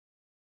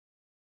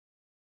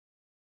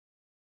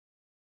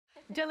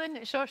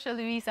Dylan, Saoirse,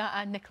 Louisa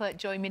and Nicola,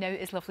 join me now.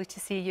 It's lovely to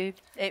see you.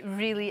 It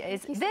really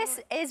is. This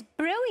is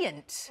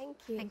brilliant. Thank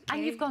you.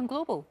 And you've gone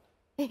global.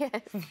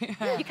 Yes.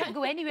 You can't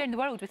go anywhere in the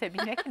world without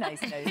being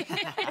recognised now.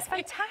 It's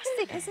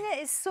fantastic, isn't it?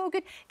 It's so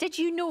good. Did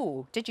you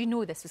know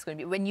this was going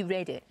to be... When you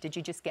read it, did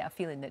you just get a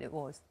feeling that it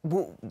was?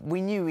 Well,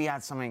 we knew we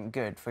had something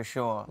good, for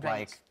sure. Right.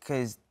 Like,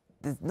 because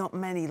there's not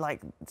many,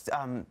 like,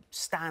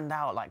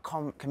 stand-out, like,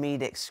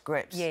 comedic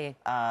scripts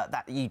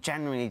that you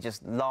generally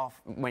just laugh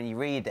when you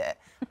read it.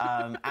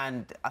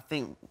 And I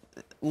think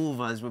all of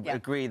us would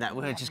agree that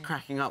we're just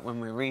cracking up when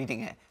we're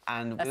reading it.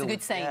 And that's a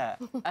good sign. Yeah.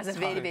 That's a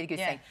very, very good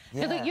sign.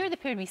 Yeah. So look, you're the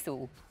poor wee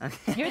soul.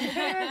 You're the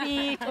poor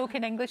wee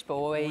token English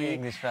boy. Wee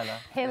English fella.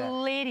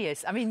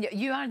 Hilarious. I mean,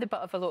 you are the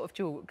butt of a lot of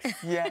jokes.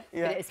 Yeah.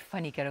 But it's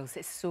funny, girls.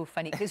 It's so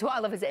funny. Because what I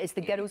love is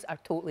the girls are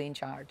totally in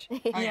charge.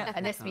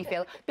 And this wee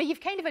fella. But you've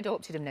kind of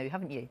adopted him now,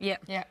 haven't you?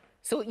 Yeah.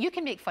 So you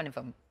can make fun of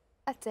him.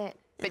 That's it.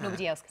 But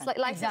nobody else can. It's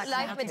like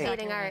life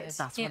imitating art. That's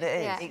what it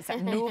is. Yeah.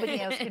 Exactly. Nobody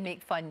else can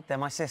make fun. They're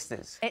my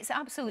sisters. It's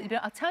absolutely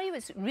brilliant. I'll tell you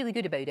what's really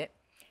good about it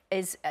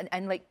is,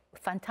 and like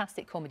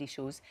fantastic comedy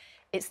shows,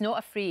 it's not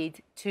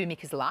afraid to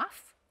make us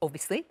laugh,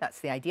 obviously, that's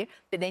the idea,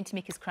 but then to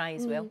make us cry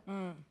as well.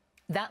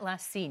 That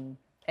last scene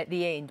at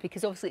the end,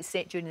 because obviously it's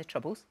set during the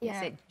Troubles, it's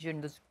set during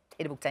those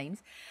terrible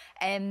times,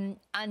 and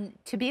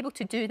to be able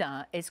to do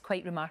that is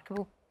quite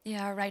remarkable.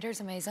 Yeah, our writer's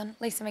amazing.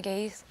 Lisa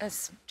McGee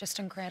is just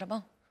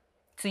incredible.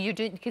 So you're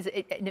doing, because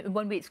in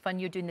one way it's fun,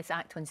 you're doing this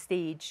act on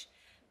stage.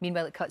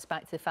 Meanwhile, it cuts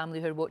back to the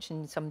family who are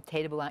watching some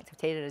terrible act of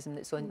terrorism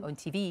that's on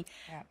TV.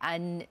 Yeah.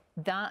 And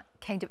that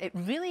kind of, it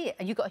really,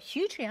 you got a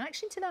huge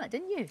reaction to that,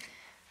 didn't you?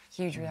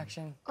 Huge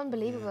reaction.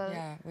 Unbelievable.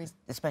 Yeah.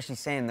 Especially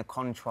seeing the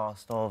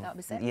contrast of,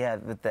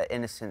 with the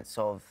innocence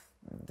of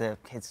the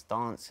kids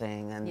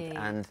dancing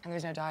and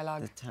there's no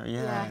dialogue.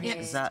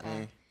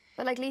 Exactly.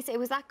 But like Lisa, it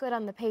was that good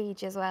on the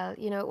page as well.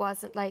 You know, it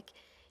wasn't like...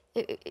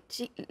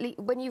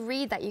 when you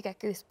read that, you get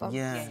goosebumps.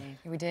 Yeah.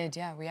 We did,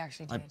 we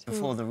actually did. Like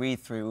before the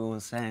read-through, we were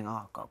saying, oh,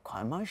 I got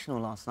quite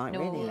emotional last night,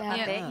 reading it.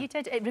 I bet you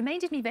did. It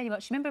reminded me very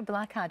much, remember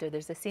Blackadder?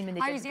 There's a scene when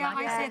they did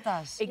Blackadder. I said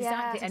that.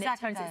 Exactly, and it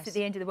turns out it's at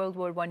the end of the World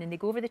War I, and they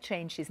go over the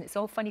trenches, and it's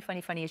all funny,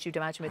 as you'd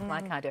imagine with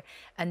Blackadder,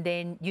 and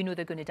then you know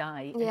they're going to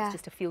die, and it's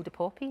just a field of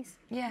poppies.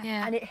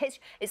 And it hits,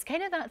 it's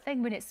kind of that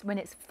thing when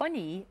it's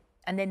funny,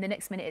 and then the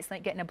next minute it's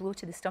like getting a blow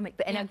to the stomach,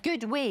 but in a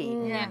good way,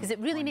 because it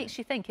really makes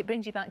you think. It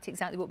brings you back to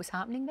exactly what was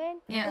happening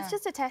then. It's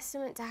just a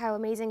testament to how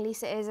amazing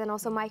Lisa is, and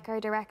also Mike, our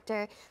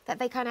director, that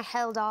they kind of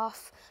held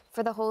off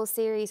for the whole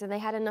series, and they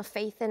had enough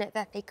faith in it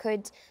that they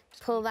could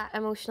pull that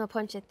emotional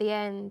punch at the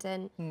end.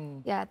 And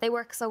yeah, they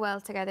work so well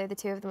together, the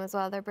two of them as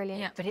well. They're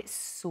brilliant. But it's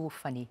so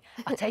funny.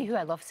 I'll tell you who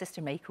I love,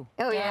 Sister Michael.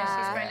 Oh yeah,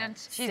 she's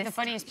brilliant. She's the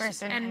funniest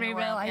person in real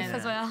life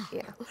as well.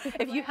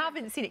 If you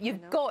haven't seen it,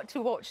 you've got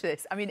to watch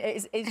this. I mean,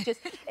 it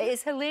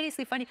is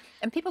hilariously funny,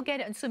 and people get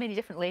it on so many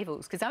different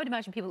levels. Because I would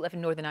imagine people who live in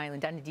Northern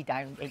Ireland and indeed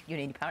Ireland,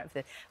 any part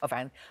of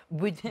Ireland,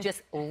 would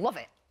just love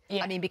it.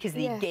 I mean, because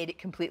they get it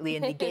completely,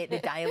 and they get the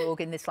dialogue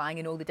and the slang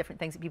and all the different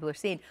things that people are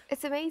saying.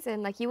 It's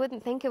amazing. Like, you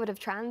wouldn't think it would have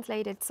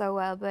translated so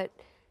well, but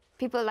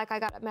people, like, I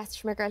got a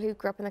message from a girl who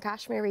grew up in the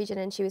Kashmir region,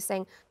 and she was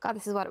saying, God,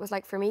 this is what it was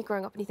like for me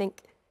growing up. And you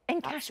think...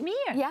 In Kashmir?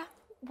 Yeah.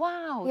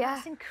 Wow,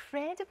 that's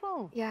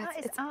incredible. Yeah,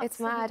 it's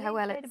mad how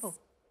well it's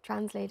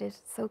translated.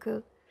 So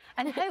cool.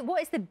 And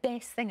what is the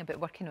best thing about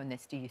working on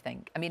this, do you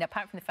think? I mean,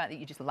 apart from the fact that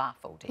you just laugh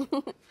all day.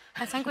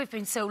 I think we've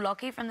been so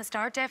lucky from the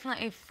start,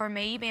 definitely for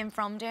me, being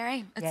from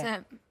Derry.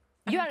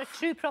 You are a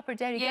true, proper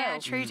Derry girl. Yeah, a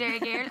true Derry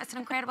girl. It's an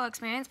incredible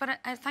experience, but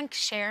I think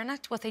sharing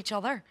it with each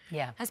other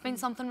has been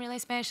something really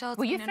special.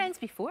 Were you friends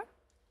before?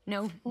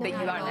 No. But you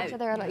are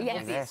now. Yes.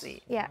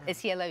 Obviously. Yeah.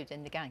 Is he allowed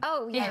in the gang?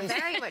 Oh, yeah,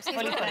 very much. He's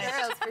one of the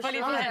girls, for sure.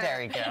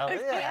 Derry girl.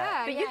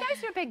 But you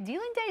guys are a big deal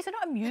in Derry. Is there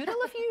not a mural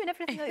of you and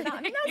everything like that?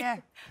 I mean,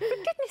 that's, for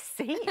goodness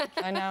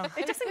sake. I know.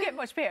 It doesn't get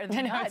much better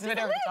than that. It's a bit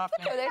over the top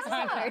now. There's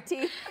some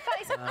party.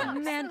 That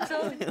is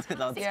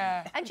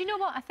mental. And do you know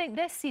what? I think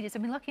this series,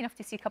 I've been lucky enough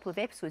to see a couple of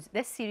episodes.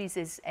 This series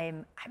is, I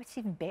would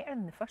say, even better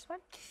than the first one.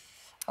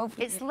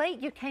 It's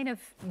like you're kind of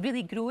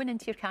really growing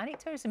into your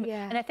characters,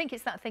 and I think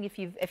it's that thing. If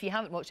you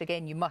haven't watched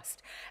again, you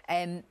must.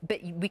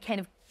 But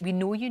we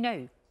know you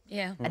now.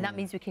 Yeah. And that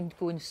means we can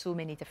go in so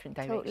many different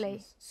directions.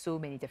 Totally. So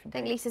many different directions. I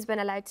think directions. Lisa's been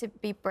allowed to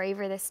be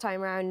braver this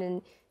time around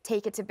and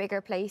take it to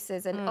bigger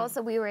places, and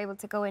also we were able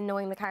to go in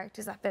knowing the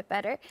characters a bit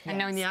better. And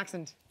knowing the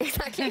accent.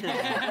 Exactly.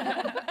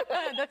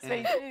 That's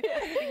very true.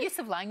 The use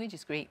of language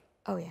is great.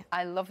 Oh, yeah.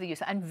 I love the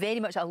use, and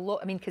very much I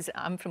mean, because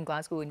I'm from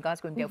Glasgow, and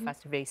Glasgow and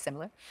Belfast are very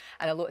similar,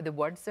 and a lot of the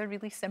words are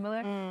really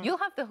similar. You'll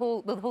have the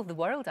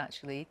world,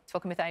 actually,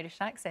 talking with Irish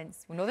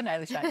accents, well, Northern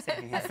Irish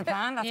accents. That's the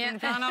plan, that's been the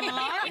plan all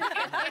along.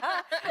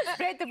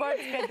 Spread the word,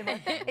 spread the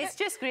word. It's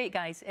just great,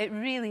 guys. It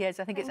really is.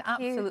 I think it's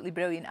absolutely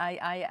brilliant.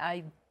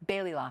 I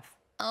barely laugh.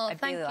 Oh,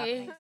 thank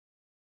you.